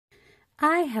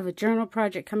I have a journal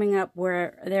project coming up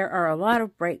where there are a lot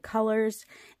of bright colors,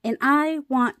 and I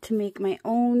want to make my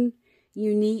own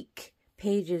unique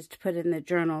pages to put in the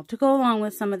journal to go along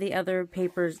with some of the other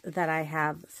papers that I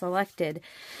have selected.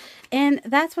 And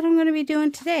that's what I'm going to be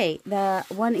doing today. The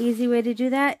one easy way to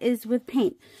do that is with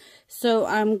paint. So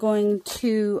I'm going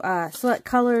to select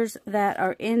colors that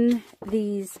are in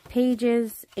these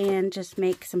pages and just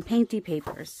make some painty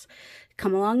papers.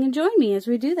 Come along and join me as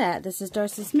we do that. This is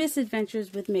Darcy's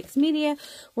Misadventures with Mixed Media,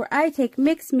 where I take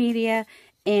mixed media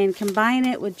and combine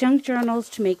it with junk journals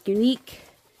to make unique,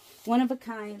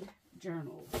 one-of-a-kind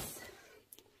journals.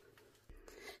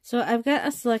 So I've got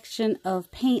a selection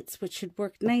of paints which should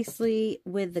work nicely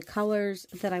with the colors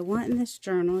that I want in this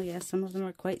journal. Yes, some of them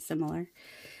are quite similar.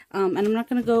 And I'm not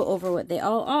going to go over what they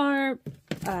all are,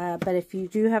 but if you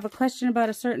do have a question about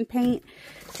a certain paint,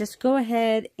 just go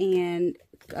ahead and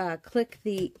click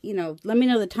the, let me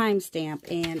know the timestamp,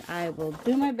 and I will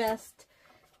do my best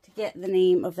to get the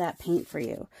name of that paint for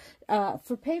you.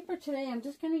 For paper today, I'm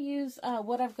just going to use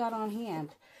what I've got on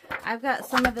hand. I've got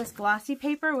some of this glossy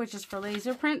paper, which is for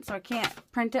laser print, so I can't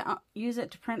use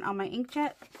it to print on my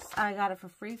inkjet. I got it for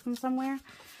free from somewhere,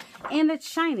 and it's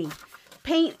shiny.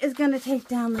 Paint is going to take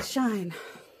down the shine.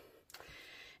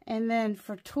 And then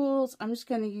for tools, I'm just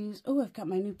going to use, I've got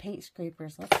my new paint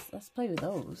scrapers. Let's play with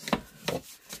those.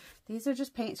 These are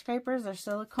just paint scrapers. They're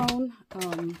silicone.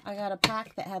 I got a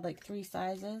pack that had like 3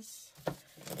 sizes.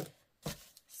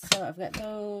 So I've got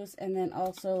those, and then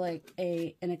also like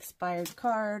an expired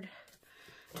card.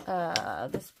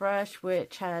 This brush,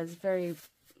 which has very,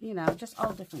 just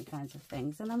all different kinds of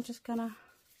things. And I'm just going to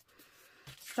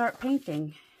start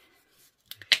painting.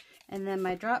 And then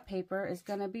my drop paper is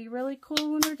going to be really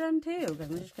cool when we're done too.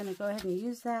 I'm just going to go ahead and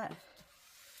use that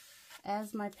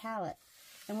as my palette.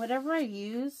 And whatever I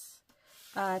use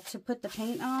to put the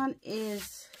paint on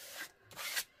is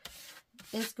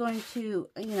going to,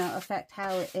 affect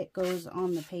how it goes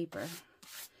on the paper.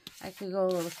 I could go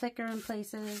a little thicker in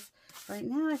places. Right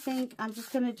now I think I'm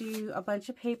just going to do a bunch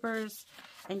of papers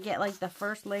and get like the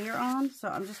first layer on. So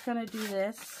I'm just going to do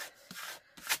this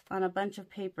on a bunch of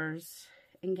papers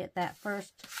and get that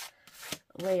first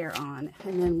layer on,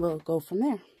 and then we'll go from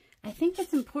there. I think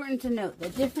it's important to note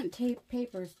that different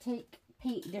papers take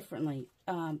paint differently,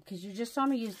 because you just saw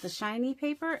me use the shiny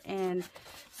paper and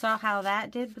saw how that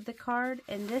did with the card,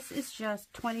 and this is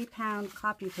just 20-pound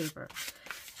copy paper.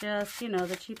 Just,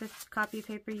 the cheapest copy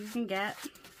paper you can get.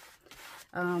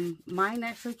 Mine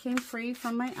actually came free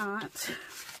from my aunt.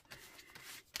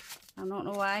 I don't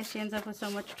know why she ends up with so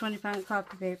much 20-pound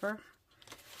copy paper.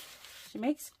 She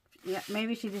makes,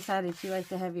 maybe she decided she liked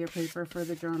the heavier paper for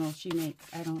the journal she makes.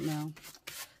 I don't know.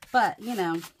 But,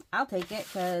 I'll take it,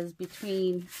 because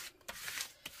between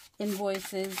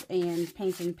invoices and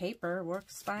painting paper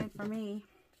works fine for me.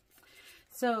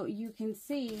 So you can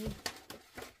see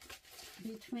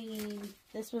between,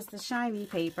 this was the shiny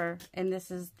paper, and this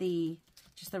is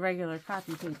just the regular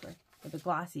copy paper, or the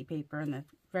glossy paper and the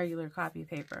regular copy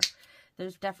paper.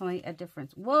 There's definitely a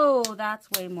difference. Whoa, that's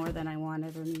way more than I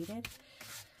wanted or needed.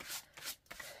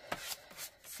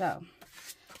 So,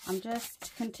 I'm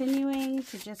just continuing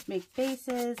to just make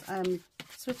faces. I'm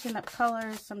switching up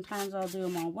colors. Sometimes I'll do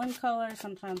them all one color.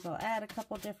 Sometimes I'll add a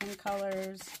couple different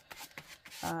colors,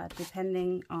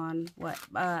 depending on what.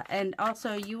 And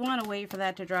also, you want to wait for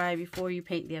that to dry before you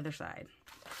paint the other side.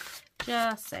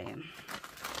 Just saying.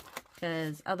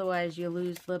 Because otherwise, you'll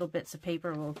lose little bits of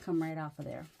paper will come right off of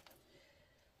there.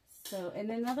 So, and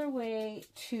another way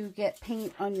to get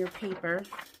paint on your paper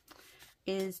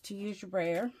is to use your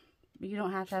brayer. You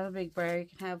don't have to have a big brayer. You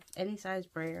can have any size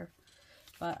brayer.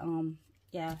 But,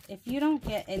 yeah, if you don't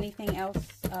get anything else,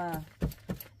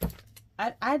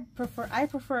 I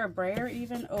prefer a brayer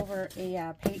even over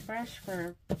a paintbrush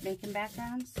for making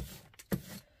backgrounds.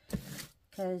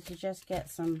 Because you just get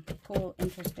some cool,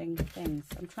 interesting things.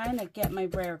 I'm trying to get my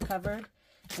brayer covered,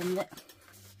 and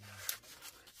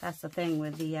that's the thing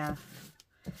with the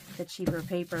cheaper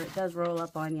paper. It does roll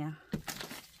up on you,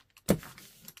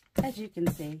 as you can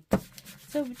see.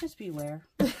 So just beware.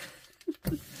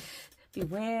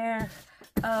 Beware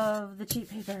of the cheap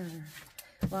paper.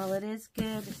 While it is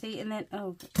good to see, and then,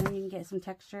 then you can get some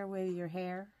texture with your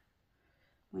hair.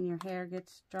 When your hair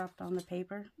gets dropped on the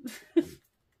paper. A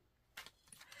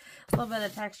little bit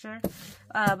of texture.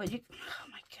 But you, oh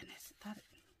my goodness.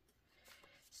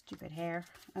 Stupid hair.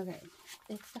 Okay.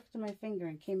 It stuck to my finger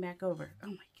and came back over. Oh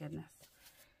my goodness.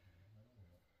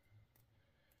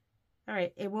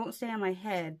 Alright, it won't stay on my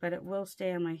head, but it will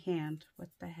stay on my hand. What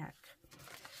the heck?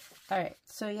 Alright,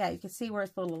 so yeah, you can see where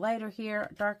it's a little lighter here,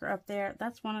 darker up there.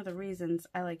 That's one of the reasons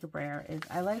I like a brayer, is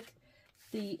I like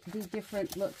the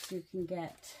different looks you can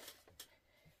get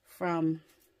from,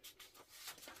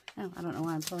 oh, I don't know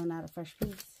why I'm pulling out a fresh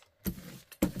piece,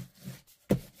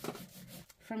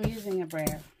 from using a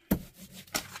brayer.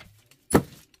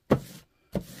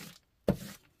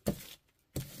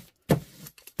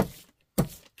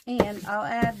 And I'll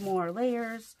add more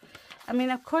layers. I mean,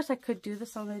 of course I could do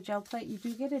this on the gel plate. You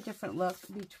do get a different look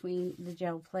between the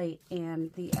gel plate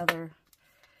and the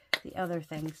other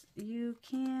things. You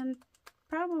can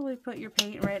probably put your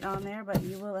paint right on there, but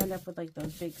you will end up with like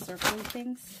those big circly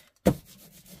things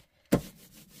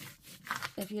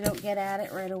if you don't get at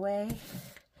it right away.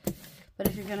 But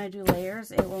if you're going to do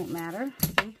layers, it won't matter.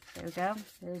 See, there we go.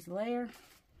 There's the layer.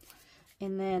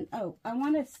 And then, oh,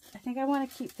 I think I want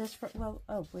to keep this for, well,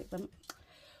 oh, wait, let me,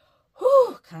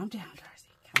 whew, calm down, Darcy,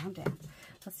 calm down.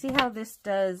 Let's see how this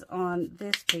does on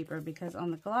this paper, because on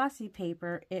the glossy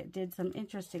paper, it did some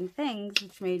interesting things,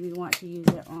 which made me want to use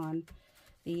it on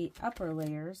the upper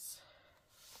layers.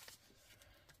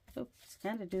 Oh, it's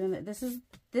kind of doing that. This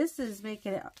is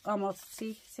making it almost,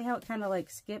 see how it kind of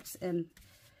like skips and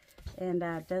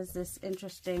does this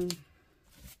interesting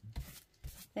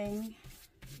thing.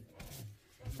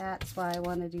 That's why I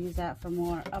wanted to use that for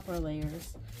more upper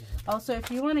layers. Also, if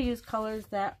you want to use colors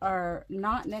that are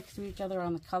not next to each other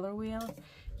on the color wheel,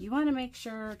 you want to make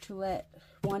sure to let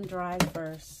one dry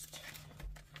first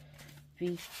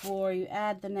before you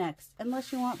add the next,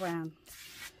 unless you want brown.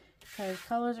 Because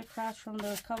colors across from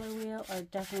the color wheel are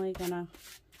definitely going to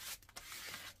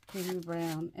give you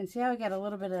brown. And see how we got a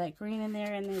little bit of that green in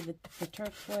there, and then the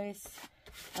turquoise.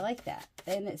 I like that,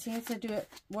 and it seems to do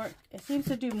It seems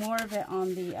to do more of it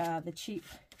on the cheap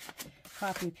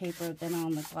copy paper than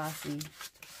on the glossy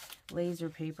laser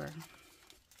paper.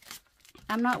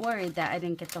 I'm not worried that I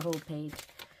didn't get the whole page.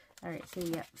 All right, so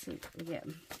yeah, see, we get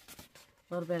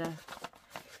a little bit of.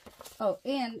 Oh,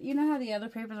 and you know how the other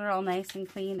papers are all nice and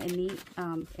clean and neat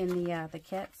in the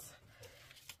kits.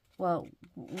 Well,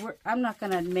 I'm not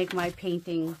gonna make my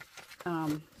painting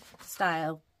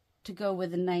style to go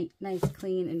with a nice,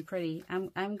 clean, and pretty.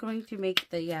 I'm going to make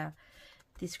the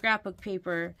scrapbook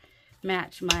paper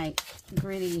match my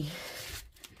gritty,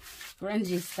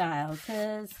 grungy style,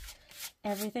 because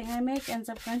everything I make ends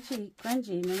up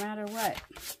grungy no matter what.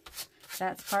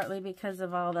 That's partly because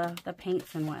of all the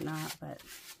paints and whatnot, but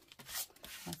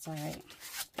that's all right.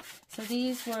 So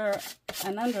these were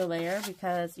an underlayer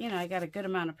because, you know, I got a good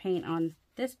amount of paint on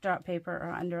this drop paper,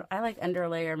 or under. I like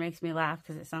underlayer. It makes me laugh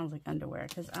because it sounds like underwear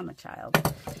because I'm a child.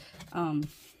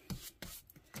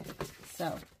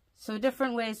 So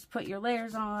different ways to put your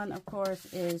layers on, of course,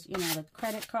 is, you know, the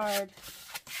credit card,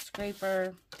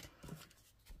 scraper,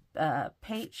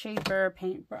 paint shaper,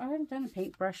 I haven't done a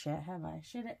paintbrush yet, have I?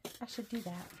 I should do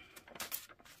that.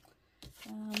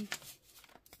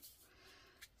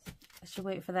 I should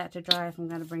wait for that to dry if I'm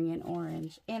going to bring in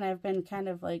orange. And I've been kind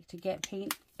of like, to get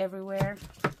paint everywhere.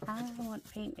 I don't want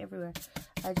paint everywhere.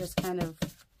 I just kind of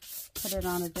put it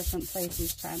on a different place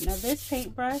each time. Now this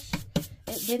paintbrush,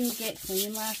 it didn't get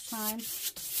clean last time.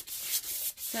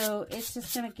 So it's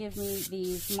just going to give me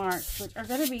these marks, which are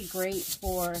going to be great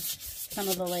for some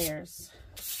of the layers.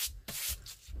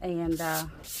 And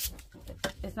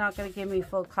it's not going to give me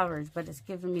full coverage, but it's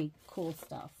giving me cool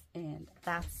stuff. And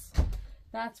that's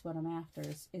what I'm after,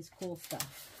 is cool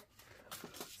stuff.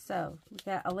 So we've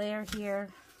got a layer here.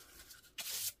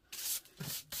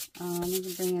 We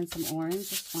can bring in some orange,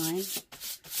 it's fine.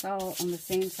 It's all on the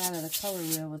same side of the color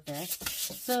wheel with this.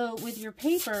 So with your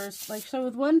papers, like, so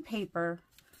with one paper,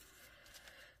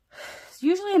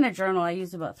 usually in a journal I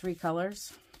use about 3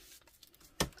 colors.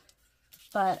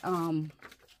 But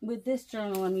with this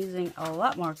journal I'm using a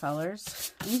lot more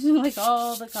colors. I'm using like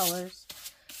all the colors.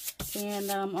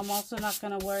 And I'm also not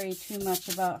going to worry too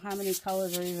much about how many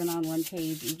colors are even on one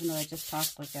page, even though I just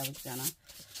talked like I was gonna.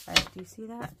 Alright, do you see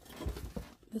that?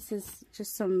 This is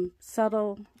just some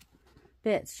subtle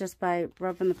bits just by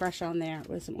rubbing the brush on there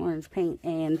with some orange paint.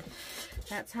 And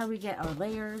that's how we get our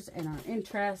layers and our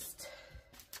interest,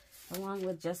 along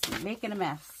with just making a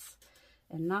mess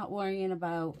and not worrying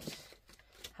about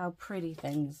how pretty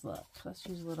things look. Let's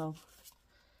use a little,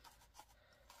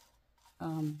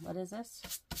 what is this?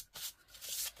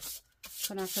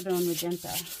 Quinacridone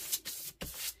magenta.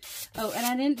 Oh, and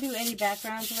I didn't do any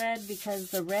background red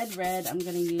because the red I'm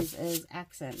going to use as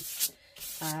accents.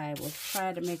 I will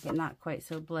try to make it not quite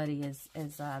so bloody as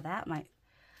that might.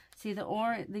 See,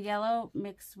 the yellow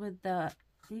mixed with the,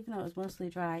 even though it was mostly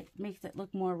dry, makes it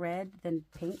look more red than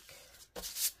pink.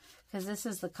 Because this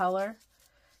is the color.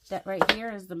 That right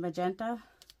here is the magenta.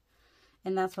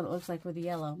 And that's what it looks like with the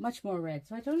yellow. Much more red.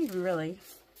 So I don't even really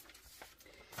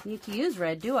need to use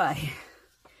red, do I?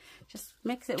 Just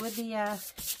mix it with the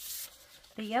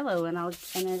yellow, and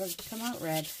it'll come out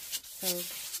red. So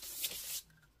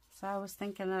I was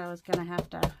thinking that I was gonna have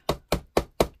to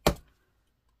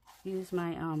use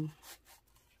my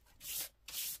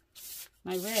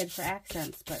my red for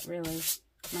accents, but really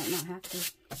might not have to.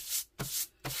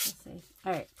 Let's see.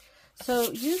 All right.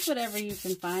 So use whatever you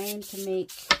can find to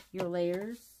make your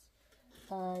layers.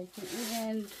 You can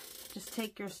even just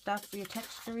take your stuff, your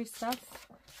textury stuff,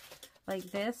 like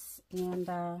this, and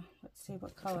let's see,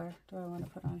 what color do I want to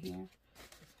put on here?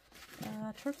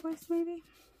 Turquoise, maybe?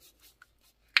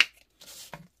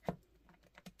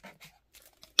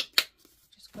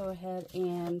 Just go ahead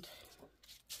and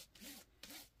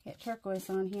get turquoise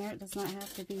on here. It does not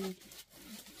have to be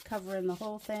covering the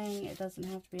whole thing. It doesn't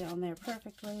have to be on there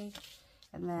perfectly.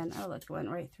 And then, oh look, it went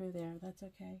right through there. That's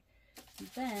okay. And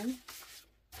then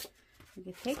we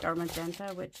can take our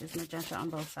magenta, which is magenta on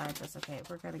both sides. That's okay.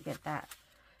 We're going to get that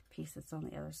piece that's on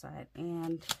the other side.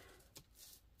 And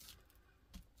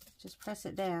just press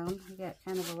it down. We got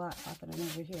kind of a lot happening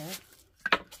over here.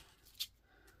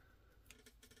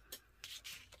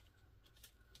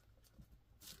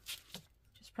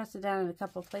 Just press it down in a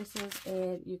couple of places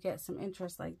and you get some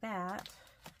interest like that.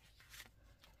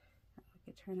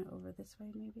 We could turn it over this way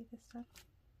maybe this time.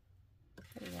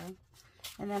 There you go.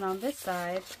 And then on this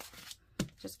side,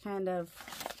 just kind of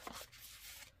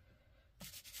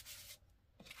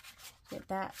get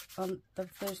that on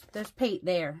there's paint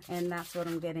there, and that's what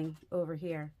I'm getting over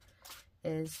here,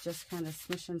 is just kind of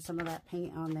smishing some of that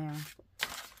paint on there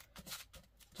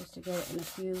just to get it in a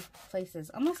few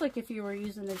places, almost like if you were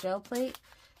using a gel plate,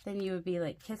 then you would be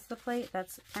like kiss the plate.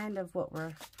 That's kind of what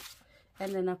we're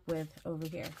ending up with over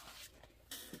here.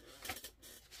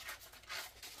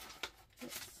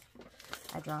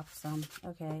 I dropped some.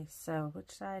 Okay, so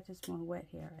which side is more wet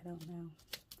here? I don't know.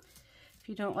 If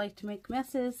you don't like to make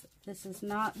messes, this is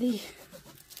not the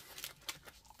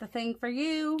thing for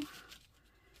you.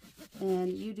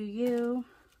 And you do you.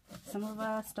 Some of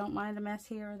us don't mind a mess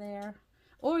here or there.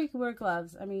 Or you can wear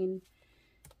gloves. I mean,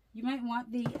 you might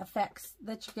want the effects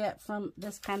that you get from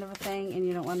this kind of a thing and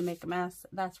you don't want to make a mess.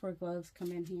 That's where gloves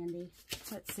come in handy.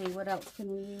 Let's see, what else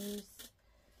can we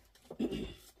use?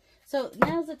 So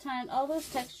now's the time, all those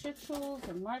texture tools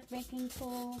and mark making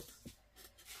tools,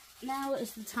 now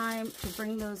is the time to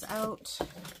bring those out.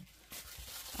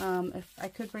 If I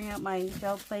could bring out my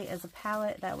gel plate as a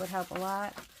palette, that would help a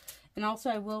lot. And also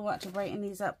I will want to brighten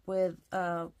these up with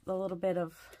a little bit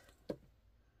of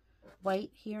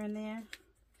white here and there.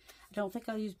 I don't think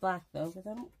I'll use black though, because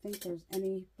I don't think there's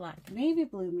any black. Navy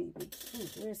blue maybe.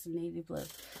 Ooh, there's some navy blue.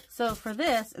 So for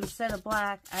this, instead of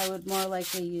black, I would more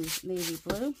likely use navy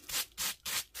blue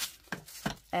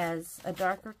as a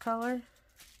darker color.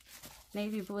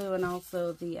 Navy blue, and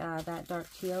also the that dark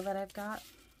teal that I've got.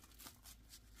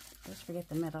 Just forget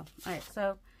the middle. Alright,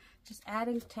 so just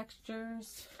adding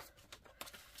textures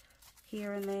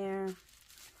here and there.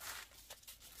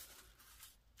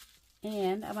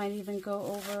 And I might even go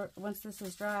over, once this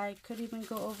is dry, could even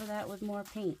go over that with more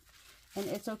paint. And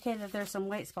it's okay that there's some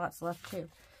white spots left too.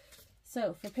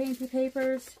 So for Painty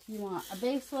papers, you want a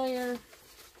base layer,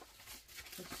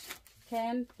 which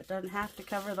can, but doesn't have to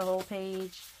cover the whole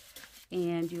page.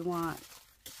 And you want,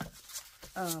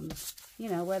 you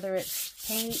know, whether it's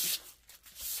paint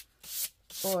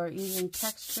or using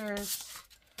textures,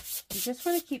 you just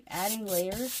want to keep adding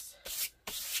layers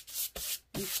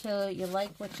until you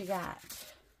like what you got.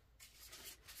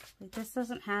 This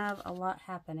doesn't have a lot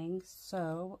happening,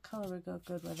 so what color would go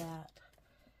good with that?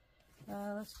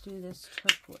 Let's do this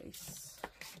turquoise.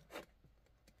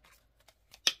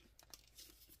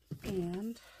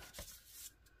 And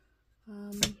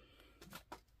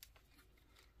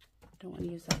don't want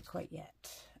to use that quite yet.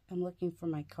 I'm looking for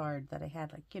my card that I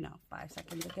had, like, you know, 5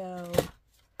 seconds ago.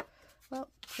 Well,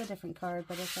 it's a different card,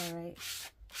 but it's alright.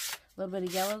 A little bit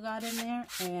of yellow got in there,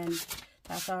 and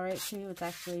that's alright too. It's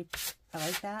actually, I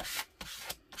like that.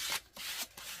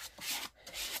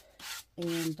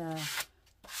 And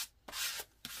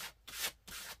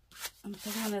I'm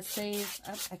going to save,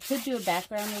 I could do a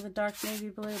background with a dark navy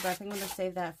blue, but I think I'm going to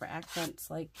save that for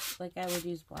accents, like I would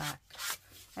use black.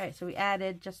 Alright, so we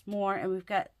added just more, and we've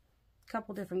got a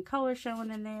couple different colors showing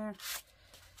in there.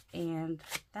 And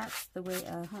that's the way,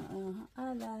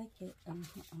 I like it.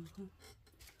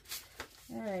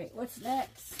 Alright, what's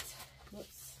next?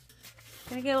 Whoops.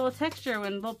 Gonna get a little texture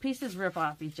when little pieces rip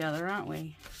off each other, aren't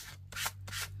we?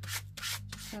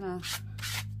 Just gonna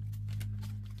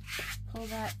pull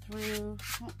that through.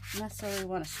 Don't necessarily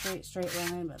want a straight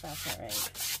line, but that's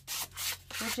alright.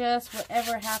 We're just,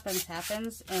 whatever happens,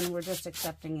 happens, and we're just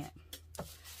accepting it.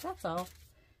 That's all.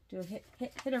 do a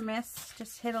hit or miss.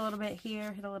 Just hit a little bit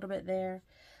here, hit a little bit there.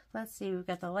 Let's see, we've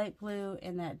got the light blue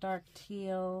and that dark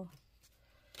teal.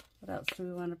 What else do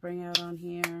we want to bring out on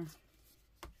here?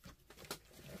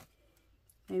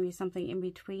 Maybe something in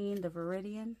between the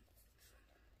Viridian.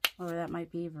 Or that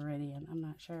might be Viridian, I'm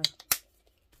not sure.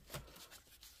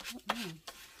 Oh, man.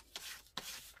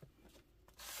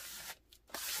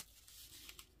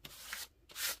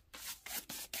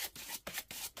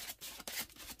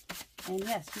 And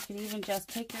yes, you can even just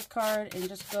take your card and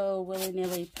just go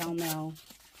willy-nilly, pell-mell,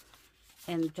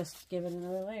 and just give it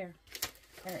another layer.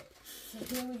 Alright, so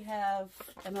here we have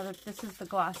another, this is the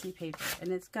glossy paper,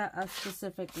 and it's got a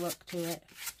specific look to it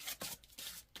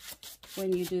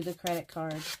when you do the credit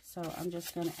card. So I'm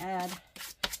just going to add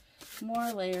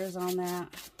more layers on that.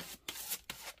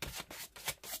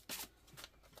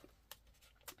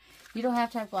 You don't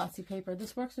have to have glossy paper.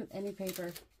 This works with any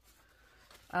paper.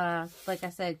 Like I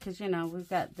said, because, you know, we've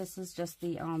got, this is just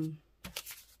the,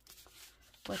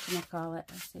 whatchamacallit.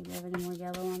 Let's see, do we have any more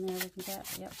yellow on there we can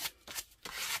get? Yep.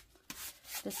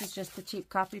 This is just the cheap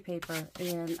copy paper,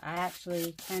 and I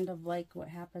actually kind of like what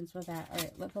happens with that.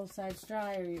 Alright, let both sides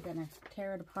dry, or you're going to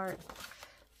tear it apart.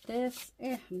 This,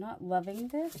 I'm not loving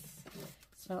this,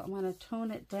 so I'm going to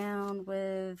tone it down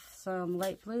with some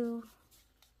light blue,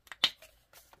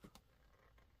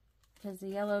 because the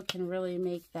yellow can really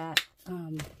make that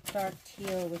dark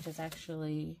teal, which is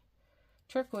actually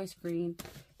turquoise green,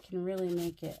 can really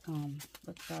make it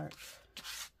look dark.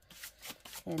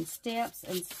 And stamps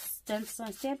and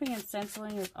stenciling, stamping and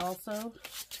stenciling is also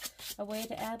a way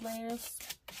to add layers.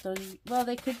 So, well,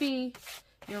 they could be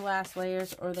your last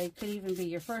layers, or they could even be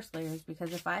your first layers,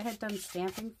 because if I had done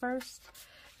stamping first,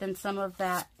 then some of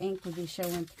that ink would be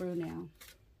showing through now.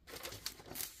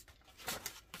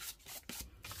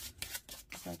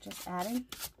 So just adding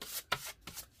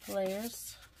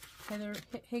layers.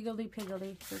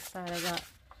 Higgledy-piggledy. This side I got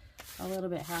a little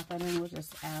bit happening. We'll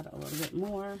just add a little bit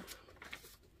more.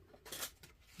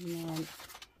 And then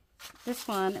this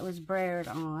one, it was brayered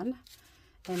on,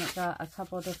 and it got a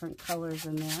couple of different colors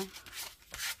in there.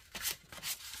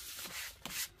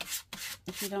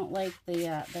 If you don't like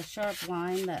the sharp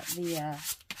line that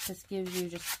this gives you,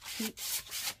 just keep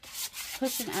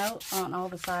pushing out on all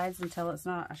the sides until it's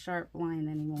not a sharp line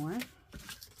anymore.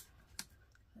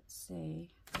 Let's see.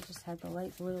 I just had the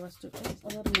light blue. Let's do a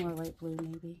little more light blue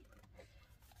maybe.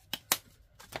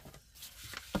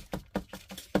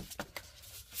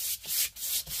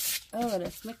 Oh, and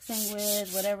it's mixing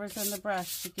with whatever's in the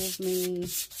brush to give me,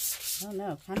 I don't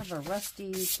know, kind of a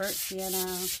rusty burnt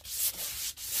sienna.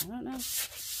 I don't know.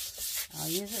 I'll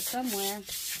use it somewhere.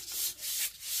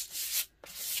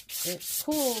 It's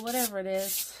cool, whatever it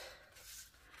is.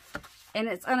 And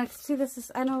it's, see, this is,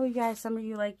 I know you guys, some of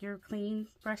you like your clean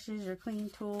brushes, your clean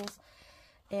tools.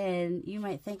 And you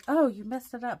might think, oh, you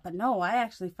messed it up. But no, I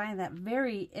actually find that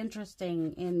very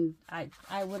interesting. And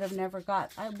I would have never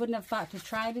I wouldn't have thought to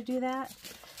try to do that.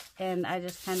 And I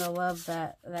just kind of love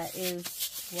that that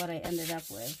is what I ended up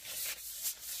with.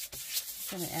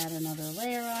 I'm going to add another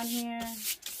layer on here.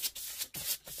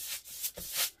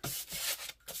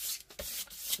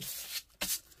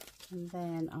 And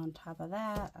then on top of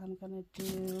that, I'm going to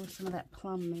do some of that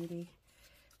plum maybe,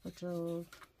 which will...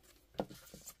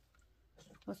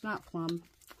 Well, it's not plum.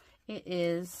 It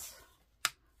is,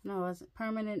 no, it's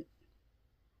permanent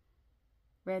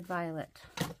red violet.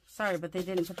 Sorry, but they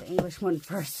didn't put the English one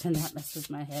first, and that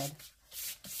messes my head.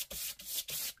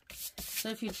 So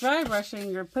if you're dry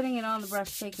brushing, you're putting it on the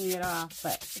brush, taking it off.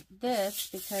 But this,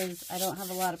 because I don't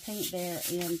have a lot of paint there,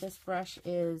 and this brush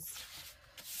has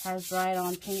dried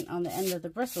on paint on the end of the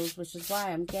bristles, which is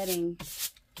why I'm getting...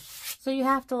 So you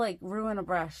have to, like, ruin a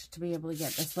brush to be able to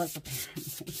get this look,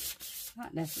 apparently.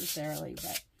 Not necessarily,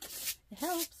 but it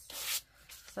helps.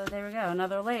 So there we go,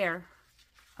 another layer.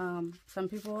 Some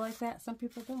people like that, some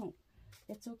people don't.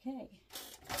 It's okay.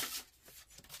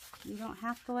 You don't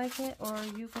have to like it, or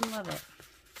you can love it.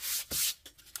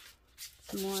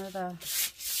 Some more of the,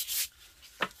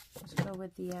 let's go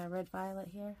with the red violet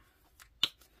here.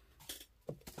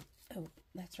 Oh,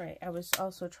 that's right. I was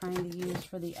also trying to use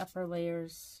for the upper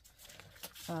layers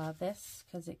this,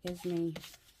 because it gives me,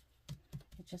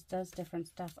 it just does different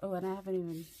stuff. Oh, and I haven't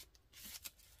even...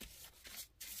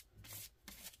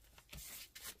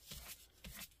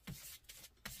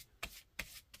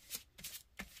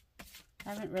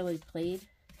 I haven't really played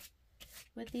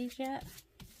with these yet.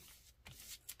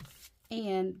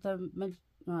 And the,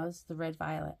 well, this is the red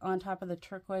violet. On top of the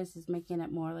turquoise is making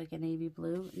it more like a navy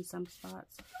blue in some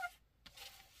spots.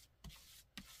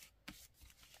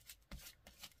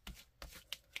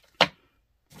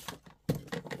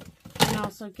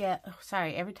 also get, oh,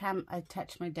 sorry, every time I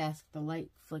touch my desk, the light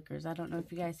flickers. I don't know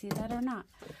if you guys see that or not.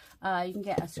 You can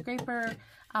get a scraper.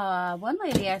 One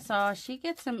lady I saw, she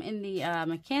gets them in the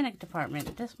mechanic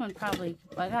department. This one probably,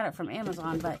 well, I got it from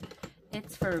Amazon, but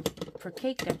it's for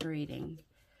cake decorating.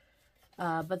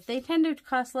 But they tend to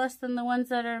cost less than the ones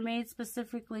that are made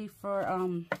specifically for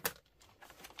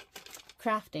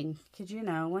crafting. Because, you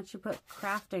know, once you put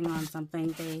crafting on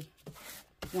something, they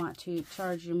want to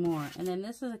charge you more. And then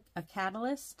this is a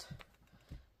catalyst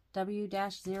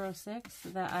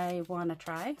W-06 that I want to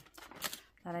try,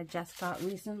 that I just got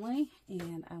recently,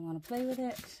 and I want to play with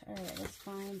it. All right, let's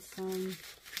find some.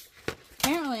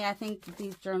 Apparently, I think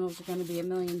these journals are going to be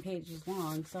 1,000,000 pages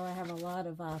long, so I have a lot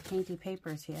of Painty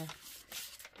papers here.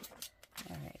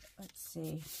 All right, let's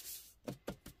see.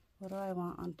 What do I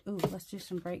want on? Ooh, let's do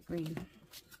some bright green.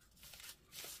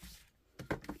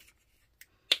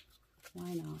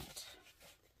 Why not?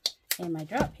 And my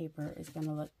drop paper is going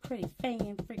to look pretty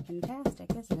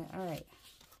freaking-tastic, isn't it? All right.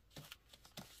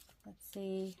 Let's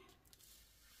see.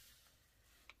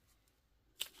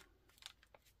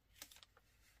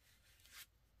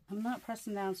 I'm not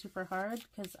pressing down super hard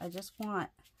because I just want,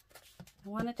 I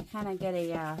want it to kind of get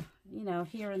a, you know,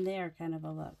 here and there kind of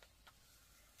a look.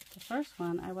 The first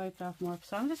one I wiped off more,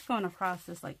 so I'm just going across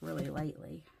this like really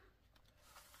lightly.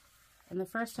 And the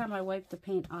first time I wiped the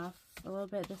paint off a little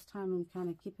bit, this time I'm kind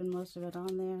of keeping most of it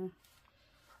on there.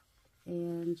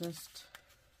 And just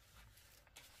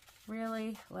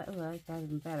really, ooh, I like that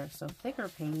even better. So thicker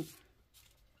paint,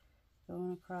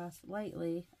 going across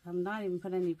lightly. I'm not even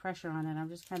putting any pressure on it. I'm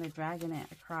just kind of dragging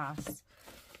it across.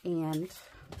 And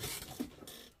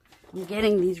I'm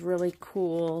getting these really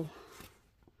cool,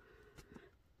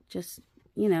 just,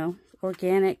 you know,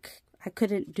 organic. I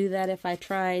couldn't do that if I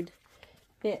tried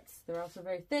bits. They're also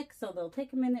very thick, so they'll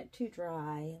take a minute to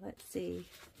dry. Let's see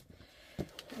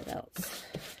what else.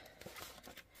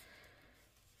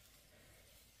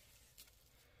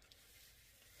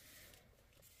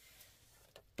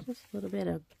 Just a little bit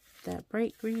of that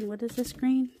bright green. What is this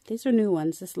green? These are new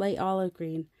ones. This light olive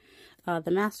green.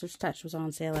 The Master's Touch was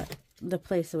on sale at the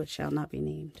place which shall not be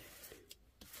named.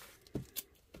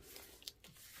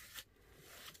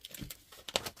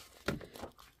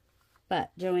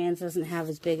 But Joann's doesn't have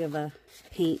as big of a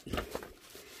paint.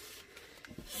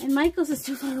 And Michael's is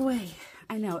too far away.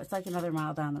 I know, it's like another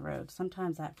mile down the road.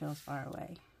 Sometimes that feels far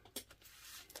away.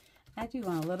 I do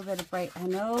want a little bit of bright. I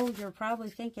know you're probably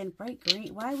thinking, bright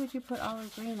green? Why would you put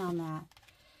olive green on that?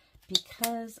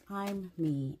 Because I'm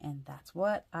me, and that's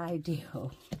what I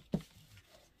do.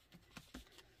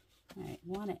 Alright,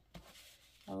 want it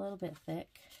a little bit thick.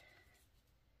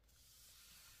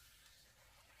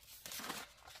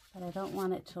 But I don't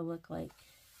want it to look like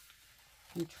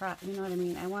you know what I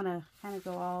mean? I want to kind of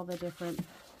go all the different.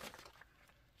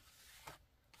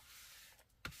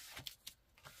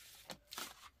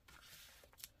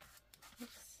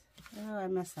 Oops. Oh, I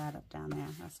messed that up down there.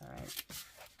 That's all right.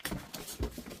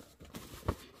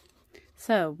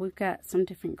 So we've got some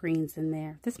different greens in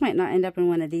there. This might not end up in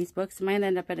one of these books. It might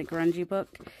end up in a grungy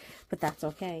book, but that's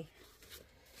okay.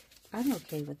 I'm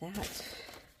okay with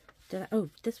that. Oh,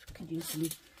 this could use some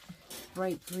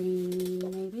bright green,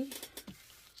 maybe.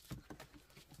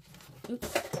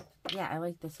 Oops. Yeah, I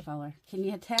like this color. Can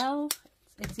you tell?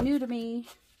 It's new to me.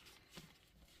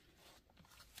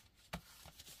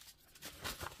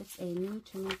 It's a new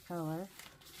to me color.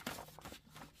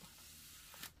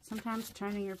 Sometimes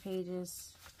turning your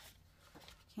pages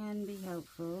can be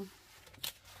helpful.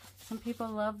 Some people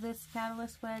love this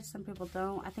catalyst wedge. Some people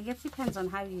don't. I think it depends on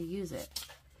how you use it.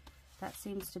 That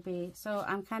seems to be. So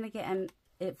I'm kind of getting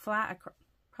it flat across.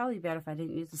 Probably better if I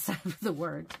didn't use the side of the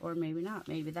words, or maybe not.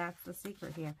 Maybe that's the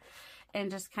secret here.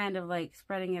 And just kind of like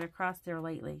spreading it across there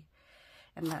lightly.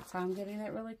 And that's how I'm getting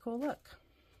that really cool look.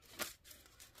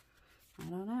 I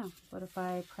don't know. What if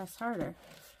I press harder?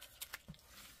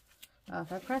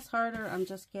 If I press harder, I'm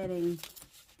just getting,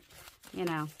 you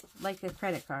know, like a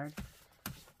credit card.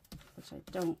 Which I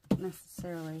don't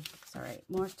necessarily. It's alright.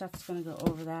 More stuff's going to go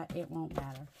over that. It won't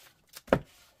matter. Just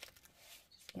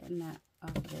getting that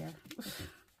off of there.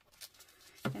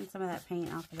 Getting some of that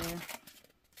paint off of there.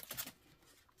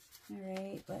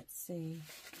 Alright, let's see.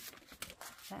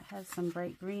 That has some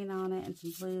bright green on it and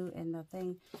some blue, and the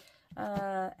thing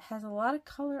has a lot of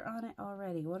color on it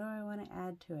already. What do I want to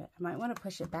add to it? I might want to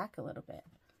push it back a little bit.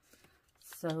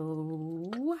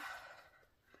 So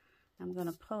I'm going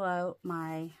to pull out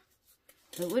my,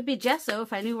 it would be gesso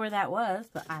if I knew where that was,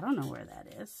 but I don't know where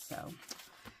that is. So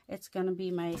it's going to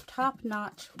be my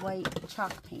top-notch white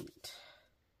chalk paint.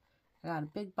 I got a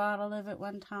big bottle of it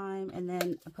one time, and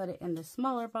then I put it in the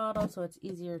smaller bottle so it's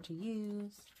easier to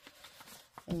use.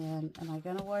 And am I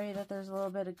going to worry that there's a little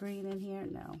bit of green in here?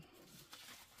 No.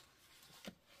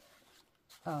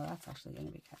 Oh, that's actually going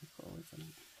to be kind of cool, isn't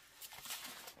it?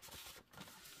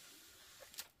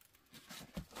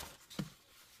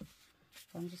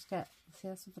 So I'm just got, see,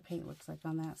 that's what the paint looks like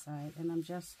on that side. And I'm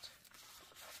just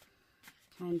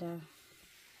kind of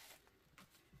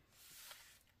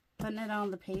putting it on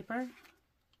the paper.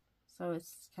 So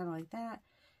it's kind of like that.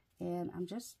 And I'm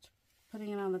just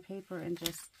putting it on the paper and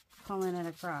just pulling it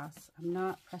across. I'm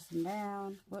not pressing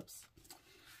down. Whoops.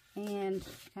 And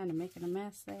kind of making a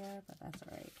mess there, but that's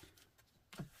all right.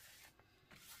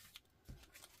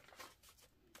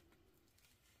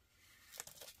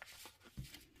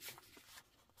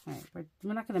 All right,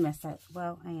 we're not going to mess that.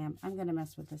 Well, I am. I'm going to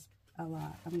mess with this a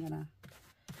lot. I'm going to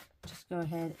just go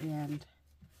ahead and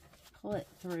pull it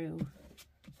through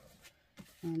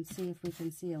and see if we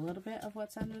can see a little bit of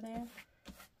what's under there.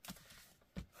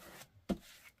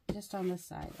 Just on this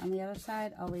side. On the other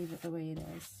side, I'll leave it the way it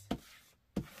is.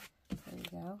 There you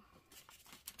go.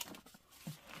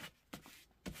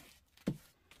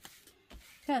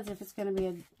 Because if it's going to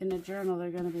be in a journal,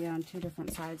 they're going to be on two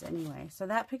different sides anyway. So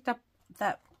that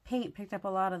paint picked up a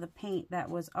lot of the paint that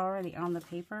was already on the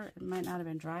paper. It might not have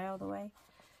been dry all the way.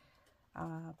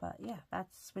 But yeah,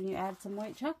 that's when you add some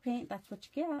white chalk paint, that's what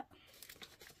you get.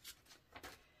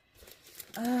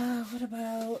 What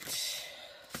about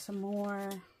some more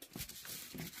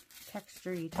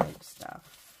texture-y type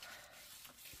stuff?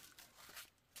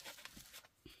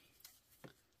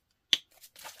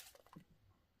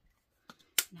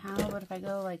 And how about if I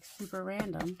go like super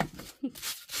random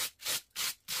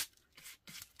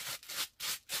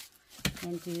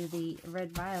and do the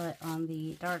red violet on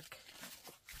the dark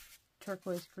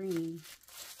turquoise green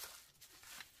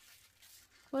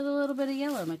with a little bit of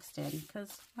yellow mixed in,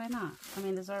 because why not? I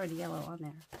mean, there's already yellow on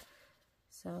there.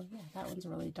 So yeah, that one's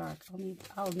really dark.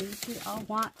 I'll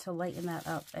want to lighten that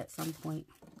up at some point.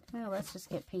 Well, let's just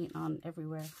get paint on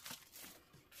everywhere.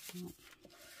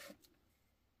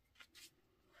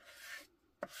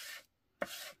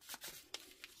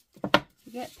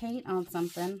 You get paint on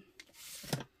something,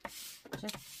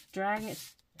 just drag it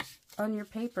on your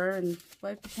paper and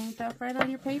wipe the paint off right on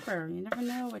your paper. You never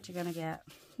know what you're gonna get.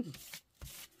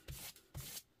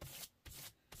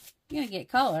 You're gonna get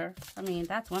color. I mean,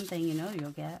 that's one thing you know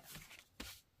you'll get.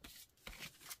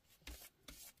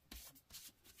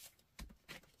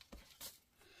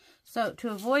 So to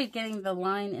avoid getting the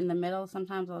line in the middle,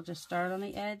 sometimes I'll just start on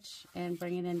the edge and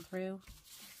bring it in through.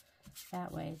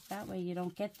 That way you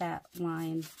don't get that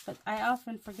line. But I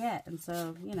often forget, and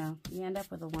so, you know, you end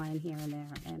up with a line here and there,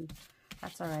 and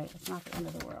that's all right. It's not the end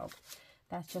of the world.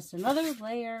 That's just another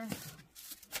layer.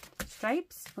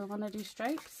 Stripes. We want to do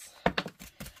stripes.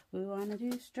 We want to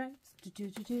do stripes.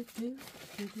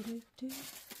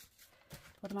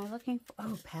 What am I looking for?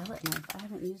 Oh, palette knife. I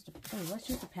haven't used a... Oh, let's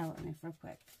use a palette knife real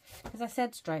quick. Because I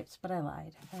said stripes, but I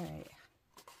lied. All right.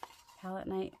 Palette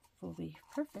knife will be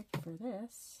perfect for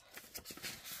this.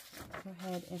 Go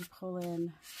ahead and pull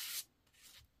in...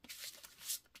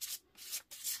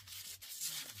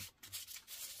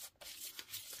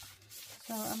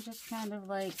 So I'm just kind of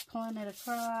like pulling it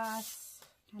across,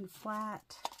 kind of flat.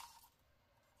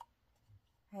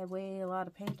 I had way a lot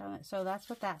of paint on it. So that's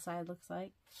what that side looks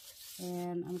like.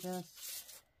 And I'm just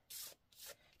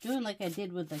doing like I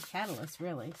did with the catalyst,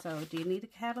 really. So do you need a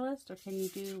catalyst, or can you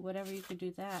do whatever you could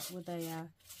do that with a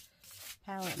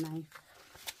palette knife?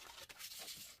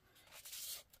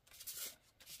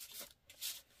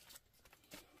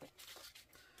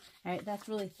 Alright, that's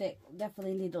really thick.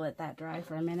 Definitely need to let that dry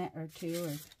for a minute or two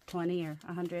or 20 or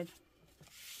 100.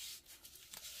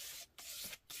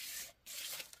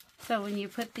 So when you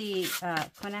put the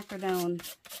quinacridone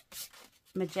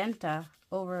magenta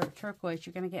over turquoise,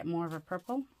 you're going to get more of a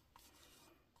purple,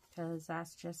 because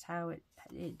that's just how it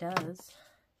does.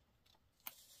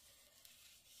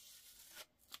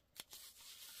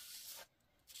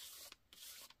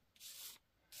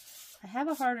 I have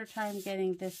a harder time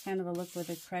getting this kind of a look with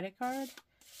a credit card.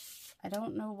 I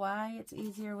don't know why. It's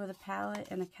easier with a palette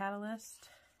and a catalyst.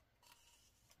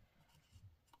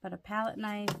 But a palette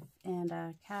knife and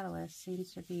a catalyst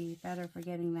seems to be better for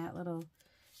getting that little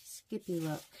skippy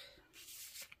look.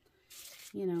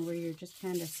 You know, where you're just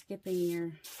kind of skipping your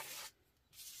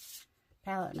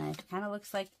palette knife. Kind of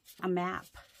looks like a map.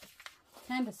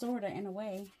 Kind of, sort of, in a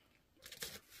way.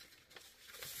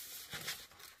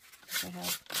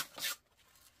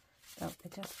 Oh, I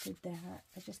just did that.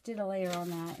 I just did a layer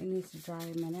on that. It needs to dry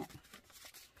a minute.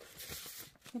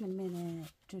 In a minute.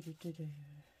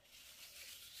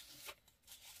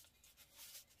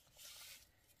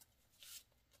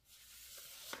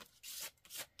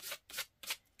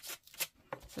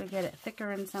 So get it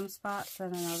thicker in some spots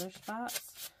than in other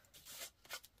spots,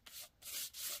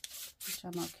 which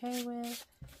I'm okay with.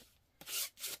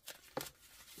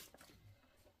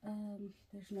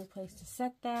 There's no place to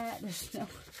set that.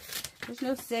 There's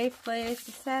no safe place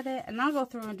to set it. And I'll go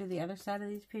through and do the other side of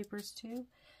these papers too.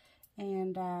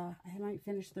 And I might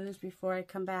finish those before I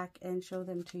come back and show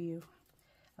them to you.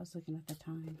 I was looking at the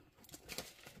time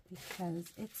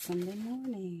because it's Sunday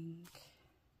morning.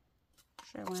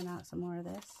 Sure, why not some more of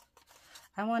this?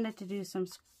 I wanted to do some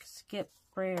skip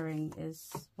brayering is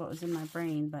what was in my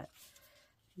brain, but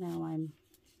now I'm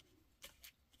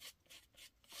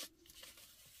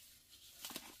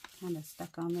kind of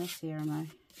stuck on this here. My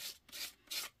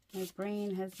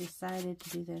brain has decided to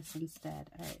do this instead.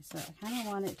 Alright, so I kind of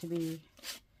want it to be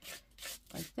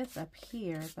like this up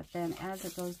here, but then as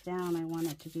it goes down, I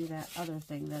want it to do that other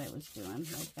thing that it was doing,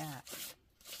 like that.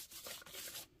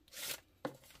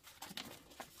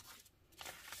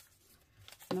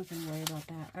 I'm not going to worry about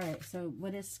that. Alright, so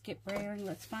what is skip brayering?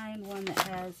 Let's find one that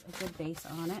has a good base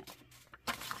on it.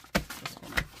 Just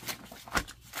going to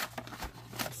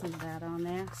some of that on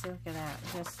there. See, look at that.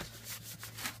 Just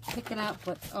picking up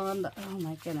what's on the, oh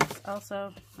my goodness.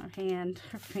 Also, our hand,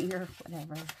 our finger,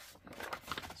 whatever.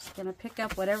 Just going to pick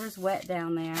up whatever's wet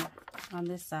down there on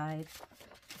this side.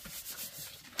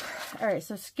 Alright,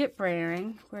 so skip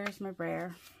brayering. Where's my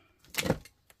brayer?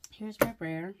 Here's my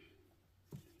brayer.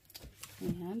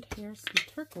 And here's some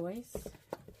turquoise.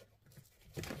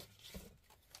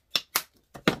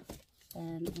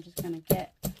 And I'm just going to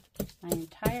get my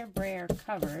entire brayer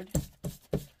covered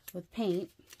with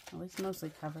paint, at least mostly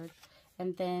covered.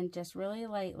 And then just really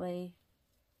lightly,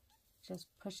 just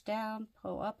push down,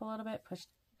 pull up a little bit, push,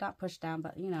 not push down,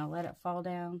 but you know, let it fall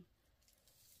down.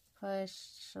 Push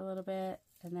a little bit,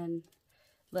 and then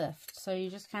lift. So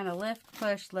you just kind of lift,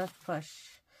 push, lift, push.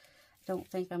 I don't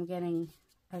think I'm getting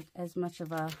as much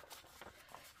of a,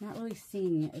 not really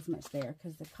seeing it as much there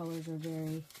because the colors are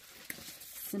very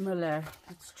similar.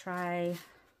 Let's try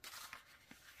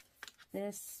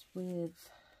this with,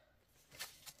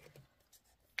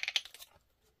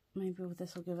 maybe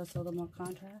this will give us a little more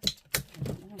contrast. I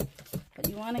don't know. But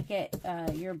you want to get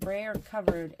your brayer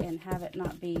covered and have it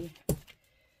not be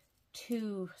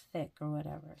too thick or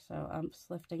whatever. So I'm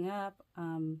just lifting up,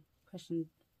 pushing,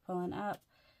 pulling up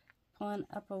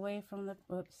away from the,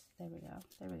 whoops, there we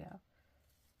go.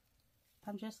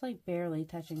 I'm just like barely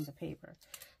touching the paper.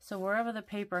 So wherever the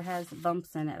paper has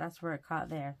bumps in it, that's where it caught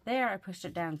there. There, I pushed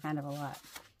it down kind of a lot.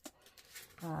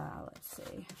 Let's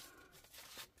see.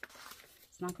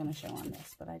 It's not going to show on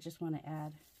this, but I just want to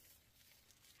add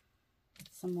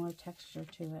some more texture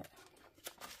to it.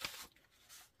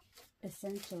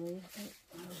 Essentially,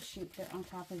 oh shoot, they're on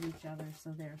top of each other,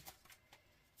 so they're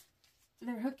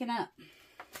hooking up.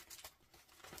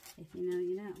 If you know,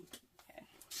 you know.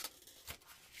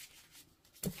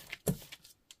 Okay.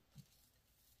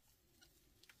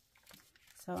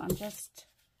 So I'm just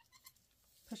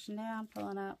pushing down,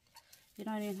 pulling up. You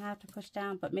don't even have to push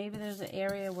down, but maybe there's an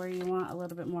area where you want a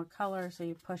little bit more color, so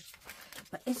you push.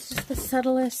 But it's just the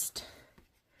subtlest.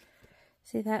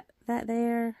 See that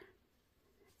there?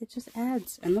 It just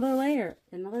adds another layer,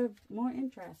 more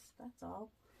interest. That's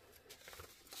all.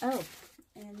 Oh.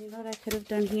 And you know what I could have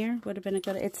done here? Would have been a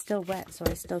good, it's still wet, so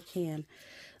I still can.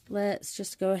 Let's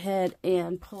just go ahead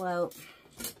and pull out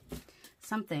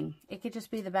something. It could just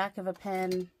be the back of a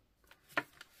pen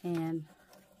and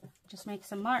just make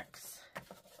some marks.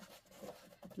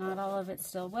 Not all of it's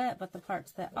still wet, but the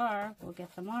parts that are, we'll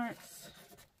get the marks.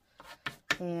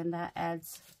 And that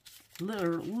adds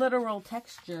literal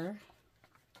texture.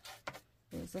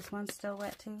 Is this one still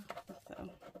wet too? So.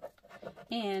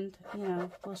 And, you know,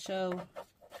 we'll show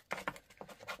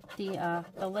the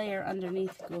layer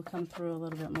underneath will come through a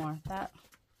little bit more. That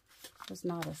was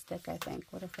not as thick, I think.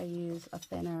 What if I use a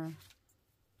thinner?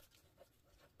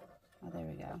 Oh, there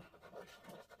we go.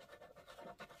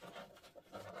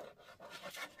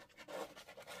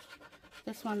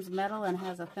 This one's metal and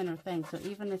has a thinner thing, so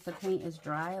even if the paint is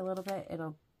dry a little bit,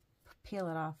 it'll peel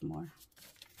it off more.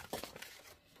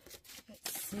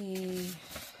 Let's see.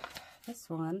 This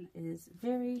one is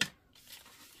very,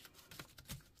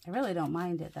 I really don't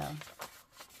mind it though.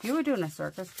 If you were doing a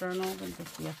circus journal, it would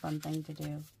just be a fun thing to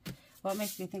do. What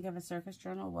makes me think of a circus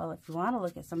journal? Well, if you want to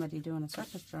look at somebody doing a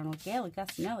circus journal, Gail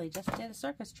Gustinelli just did a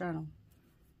circus journal.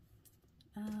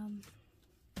 So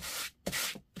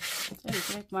you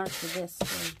can make marks with this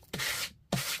too.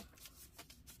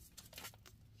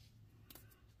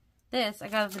 This I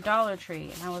got at the Dollar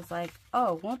Tree, and I was like,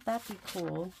 oh, won't that be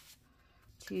cool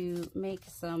to make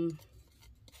some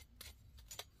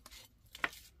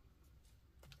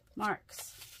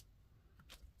marks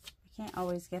can't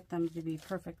always get them to be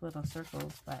perfect little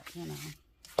circles, but you know.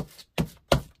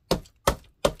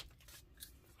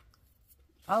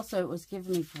 Also, it was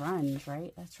giving me grunge,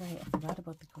 right? That's right. I forgot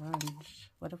about the grunge.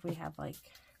 What if we have, like,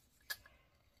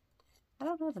 I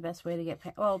don't know the best way to get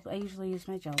paint. Well, I usually use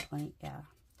my gel paint, yeah.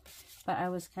 But I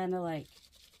was kind of, like,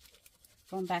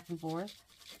 going back and forth.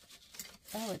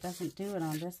 Oh, it doesn't do it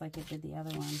on this like it did the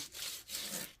other one.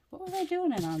 What was I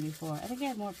doing it on before? I think I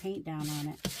had more paint down on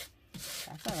it.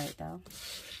 That's alright, though.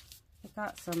 I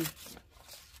got some...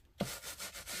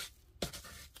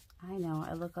 I know,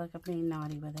 I look like I'm being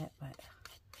naughty with it, but...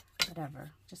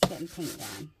 whatever, just getting paint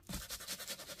down.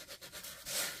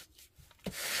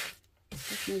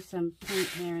 Just need some paint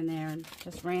here and there, and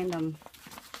just random.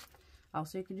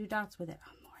 Also, you can do dots with it.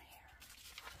 Oh, more hair.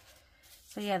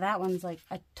 So yeah, that one's like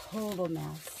a total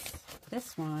mess.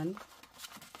 This one,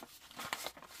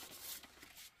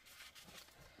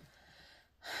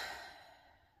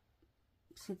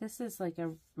 see, this is like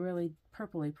a really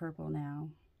purpley purple now.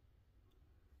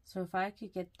 So if I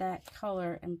could get that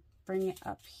color and bring it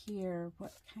up here,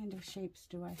 what kind of shapes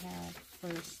do I have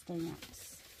for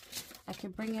stamps? I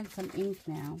could bring in some ink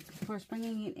now. Of course,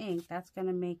 bringing in ink, that's going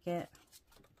to make it,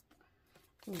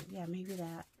 ooh, yeah, maybe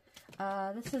that.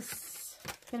 This is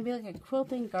going to be like a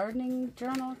quilting gardening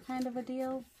journal kind of a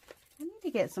deal. I need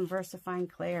to get some VersaFine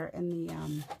Clair in the,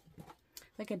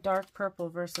 like a dark purple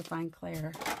VersaFine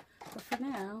Clair. But for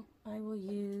now, I will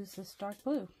use this dark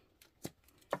blue.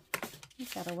 I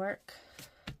think that'll work.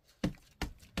 I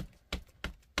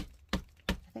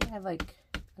think I have like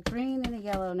a green and a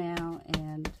yellow now,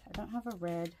 and I don't have a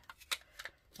red.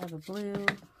 I have a blue,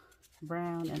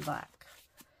 brown, and black.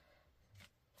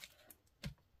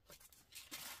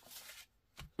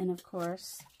 And of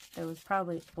course, there was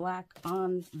probably black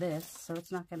on this, so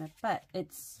it's not gonna, but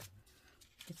it's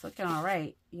looking all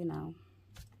right, you know.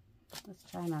 Let's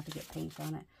try not to get paint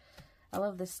on it. I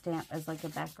love this stamp as like a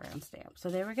background stamp. So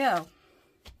there we go.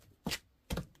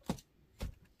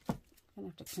 Gonna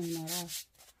have to clean that up.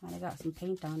 I got some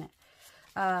paint on it.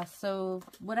 So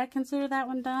would I consider that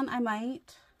one done? I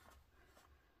might.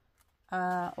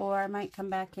 Or I might come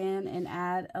back in and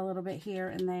add a little bit here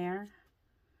and there.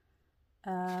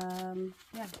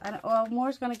 Yeah, well,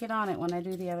 more's going to get on it when I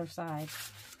do the other side.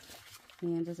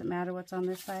 And does it matter what's on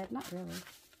this side? Not really.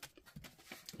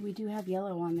 We do have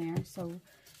yellow on there, so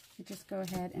we just go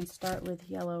ahead and start with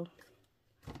yellow.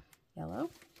 Yellow.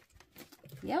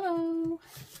 Yellow.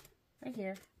 Right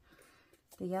here.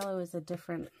 The yellow is a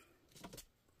different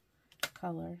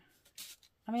color.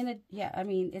 I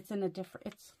mean, it's in a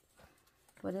different,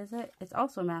 what is it? It's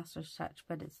also Master's Touch,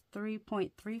 but it's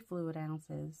 3.3 fluid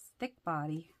ounces, thick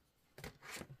body.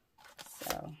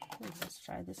 So, let's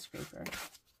try this scraper.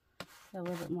 Get a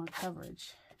little bit more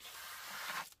coverage.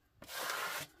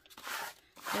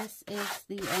 This is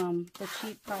the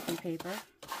cheap copy paper.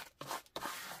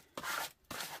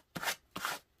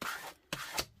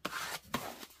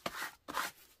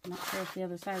 I'm not sure if the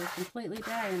other side is completely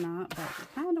dry or not, but I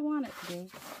kind of want it to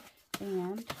be.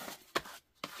 And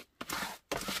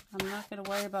I'm not going to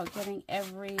worry about getting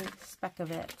every speck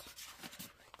of it.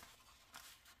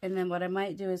 And then what I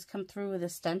might do is come through with a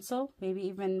stencil, maybe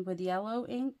even with yellow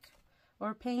ink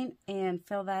or paint, and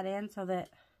fill that in so that,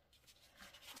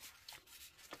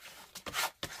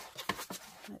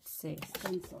 let's see,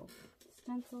 stencil.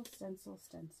 Stencil.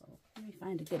 Let me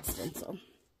find a good stencil.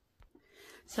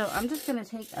 So I'm just going to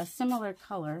take a similar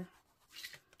color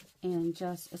and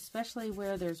just, especially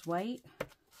where there's white,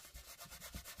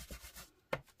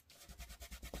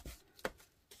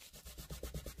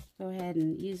 go ahead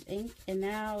and use ink. And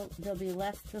now there'll be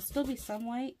less, there'll still be some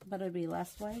white, but it'll be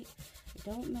less white. I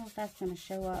don't know if that's going to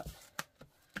show up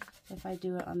if I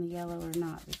do it on the yellow or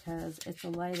not, because it's a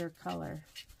lighter color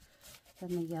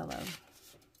than the yellow.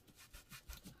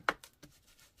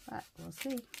 But we'll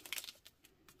see.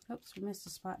 Oops, we missed a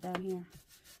spot down here.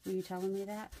 Were you telling me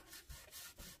that?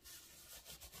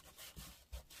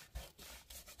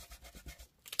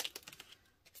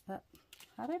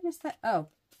 How did I miss that? Oh,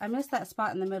 I missed that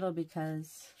spot in the middle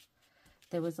because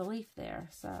there was a leaf there.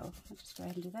 So I'll just go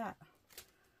ahead and do that.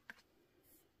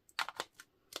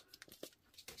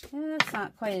 It's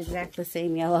not quite exactly the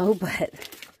same yellow, but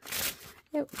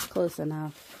it was close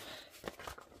enough.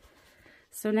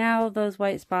 So now those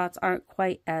white spots aren't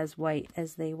quite as white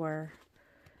as they were.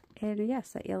 And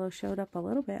yes, that yellow showed up a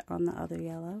little bit on the other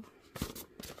yellow.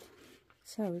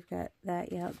 So we've got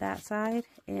that yellow, that side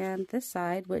and this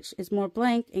side, which is more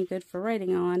blank and good for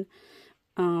writing on.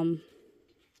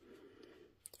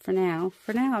 For now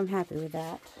I'm happy with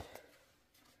that.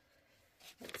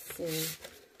 Let's see.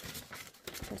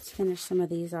 Let's finish some of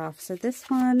these off. So this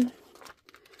one,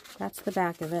 that's the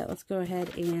back of it. Let's go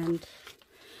ahead and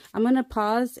I'm going to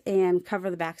pause and cover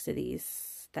the backs of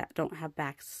these that don't have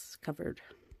backs covered.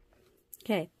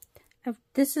 Okay,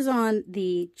 this is on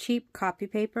the cheap copy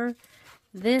paper.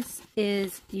 This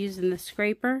is using the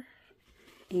scraper,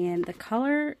 and the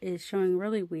color is showing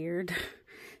really weird.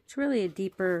 It's really a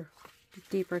deeper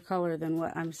color than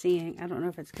what I'm seeing. I don't know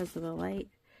if it's because of the light.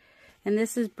 And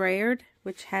this is brayered,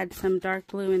 which had some dark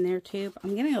blue in there too.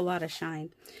 I'm getting a lot of shine.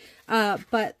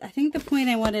 But I think the point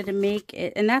I wanted to make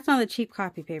it, and that's on the cheap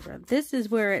copy paper. This is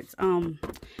where it's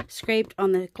scraped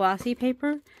on the glossy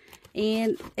paper.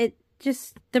 And it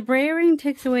just, the brayering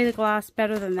takes away the gloss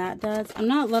better than that does. I'm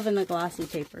not loving the glossy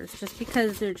papers just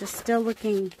because they're just still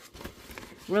looking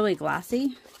really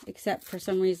glossy, except for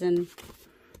some reason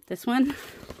this one,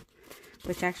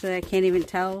 which actually I can't even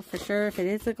tell for sure if it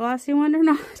is a glossy one or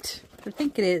not. I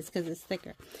think it is because it's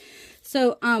thicker.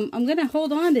 So I'm going to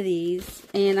hold on to these,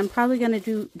 and I'm probably going to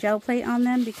do gel plate on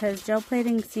them because gel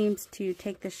plating seems to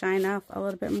take the shine off a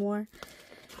little bit more.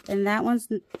 And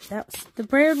the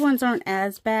brayered ones aren't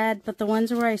as bad, but the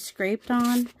ones where I scraped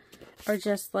on are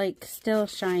just like still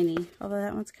shiny. Although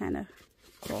that one's kind of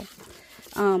cool.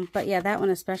 But yeah, that one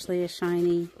especially is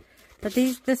shiny. But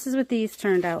this is what these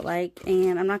turned out like,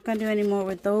 and I'm not going to do any more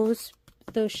with those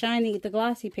shiny, the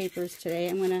glossy papers today.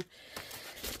 I'm going to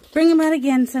bring them out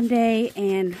again someday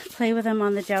and play with them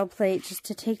on the gel plate just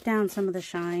to take down some of the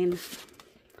shine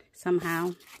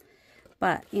somehow.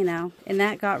 But, you know, and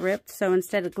that got ripped, so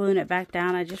instead of gluing it back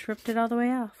down, I just ripped it all the way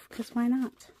off, because why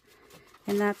not?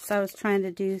 And I was trying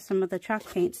to do some of the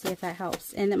chalk paint, see if that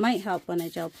helps. And it might help when I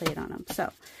gel plate on them.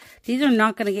 So, these are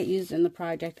not going to get used in the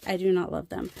project. I do not love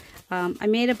them. I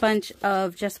made a bunch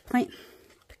of just plain...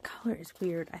 The color is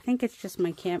weird. I think it's just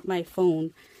my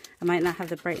phone. I might not have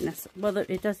the brightness. Well,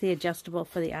 it does the adjustable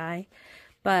for the eye.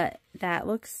 But that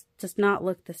does not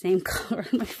look the same color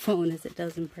on my phone as it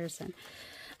does in person.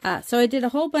 So I did a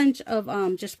whole bunch of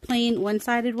just plain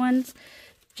one-sided ones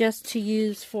just to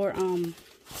use for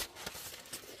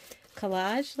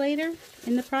collage later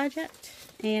in the project.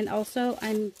 And also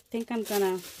I think I'm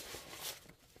going to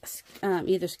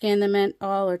either scan them in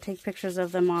all or take pictures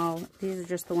of them all. These are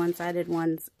just the one-sided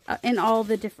ones in all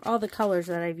the colors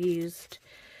that I've used.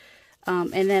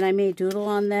 And then I may doodle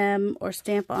on them or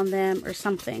stamp on them or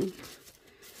something.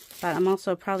 But I'm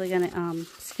also probably going to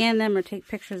scan them or take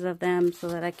pictures of them so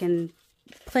that I can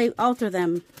alter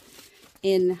them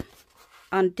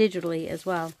on digitally as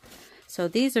well. So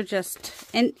these are just,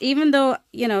 and even though,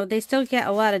 you know, they still get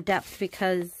a lot of depth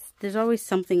because there's always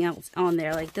something else on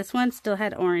there. Like this one still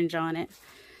had orange on it.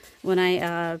 When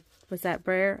was that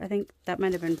brayer? I think that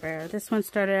might have been brayer. This one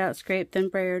started out scraped, then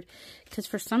brayered. Because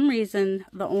for some reason,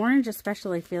 the orange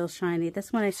especially feels shiny.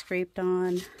 This one I scraped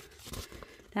on.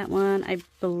 That one, I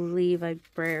believe I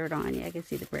brayered on. Yeah, I can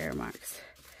see the brayer marks.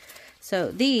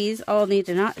 So these all need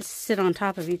to not sit on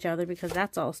top of each other because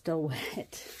that's all still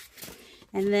wet.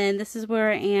 And then this is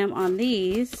where I am on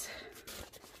these.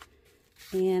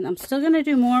 And I'm still going to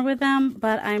do more with them,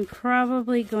 but I'm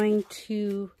probably going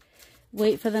to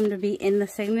wait for them to be in the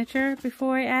signature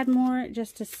before I add more,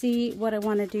 just to see what I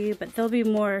want to do. But there'll be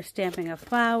more stamping of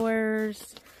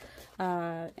flowers,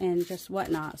 and just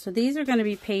whatnot. So these are going to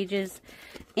be pages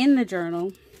in the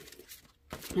journal,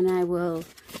 and I will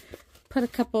put a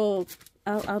couple,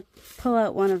 I'll pull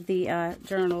out one of the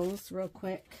journals real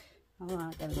quick. Hold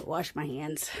on, I gotta go wash my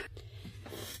hands.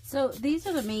 So these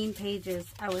are the main pages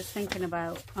I was thinking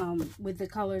about with the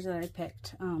colors that I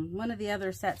picked. One of the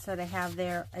other sets that I have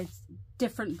there is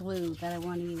different blue that I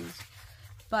want to use,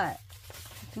 but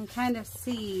you can kind of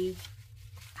see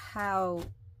how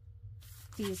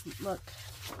these look.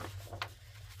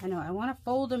 I know I want to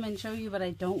fold them and show you, but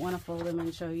I don't want to fold them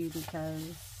and show you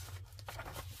because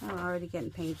I'm already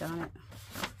getting paint on it.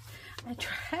 I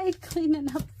tried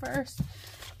cleaning up first,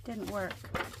 didn't work.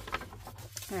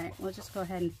 Alright, we'll just go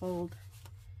ahead and fold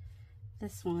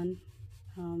this one.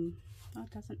 Oh,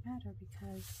 it doesn't matter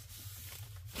because,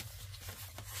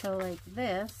 so like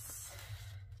this,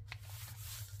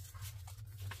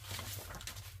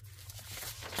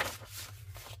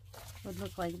 would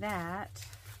look like that,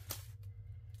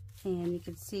 and you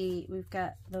can see we've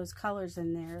got those colors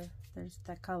in there. There's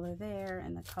the color there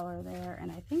and the color there,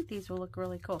 and I think these will look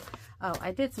really cool. Oh,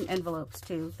 I did some envelopes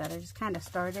too that I just kind of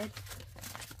started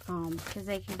because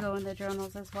they can go in the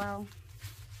journals as well.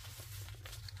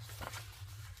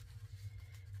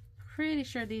 Pretty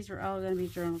sure these are all going to be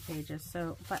journal pages,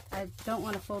 so, but I don't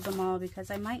want to fold them all because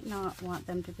I might not want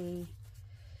them to be.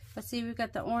 But see, we've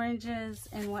got the oranges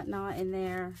and whatnot in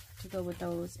there to go with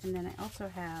those. And then I also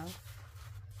have,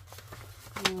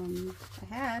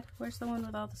 where's the one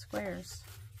with all the squares?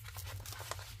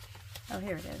 Oh,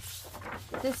 here it is.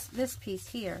 This piece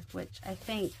here, which I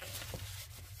think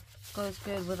goes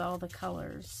good with all the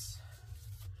colors.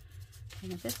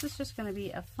 And this is just going to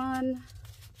be a fun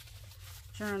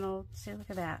journal. See, look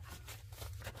at that.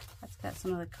 That's got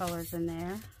some of the colors in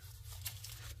there.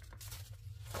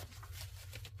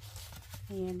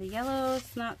 And the yellow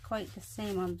is not quite the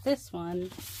same on this one,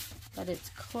 but it's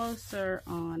closer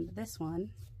on this one.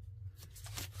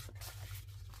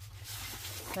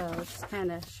 So just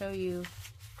kind of show you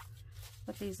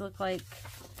what these look like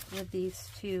with these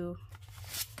two.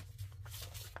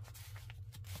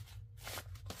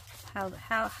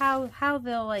 How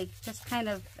they'll like just kind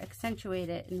of accentuate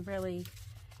it and really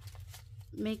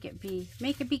make it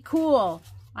be cool.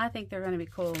 I think they're going to be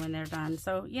cool when they're done.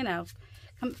 So, you know,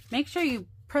 make sure you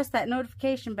press that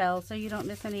notification bell so you don't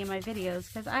miss any of my videos,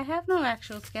 because I have no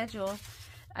actual schedule.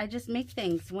 I just make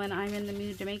things when I'm in the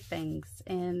mood to make things,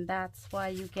 and that's why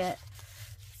you get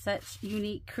such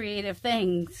unique creative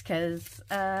things, because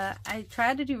I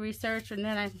try to do research and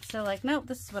then I'm still like, nope,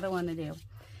 this is what I want to do.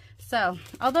 So,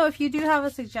 although if you do have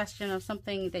a suggestion of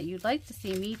something that you'd like to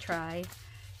see me try,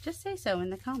 just say so in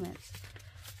the comments.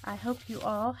 I hope you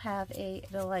all have a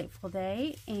delightful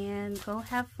day, and go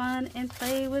have fun and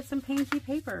play with some Painty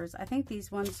papers. I think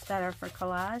these ones that are for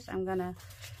collage, I'm gonna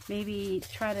maybe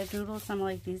try to doodle some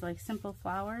like these like simple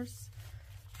flowers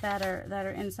that are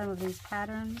in some of these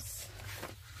patterns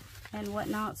and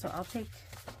whatnot. So I'll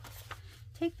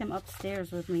take them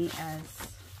upstairs with me as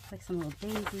like some little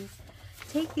daisies.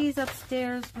 Take these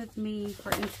upstairs with me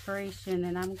for inspiration,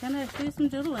 and I'm gonna do some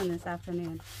doodling this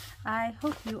afternoon. I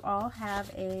hope you all have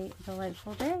a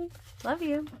delightful day. Love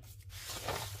you.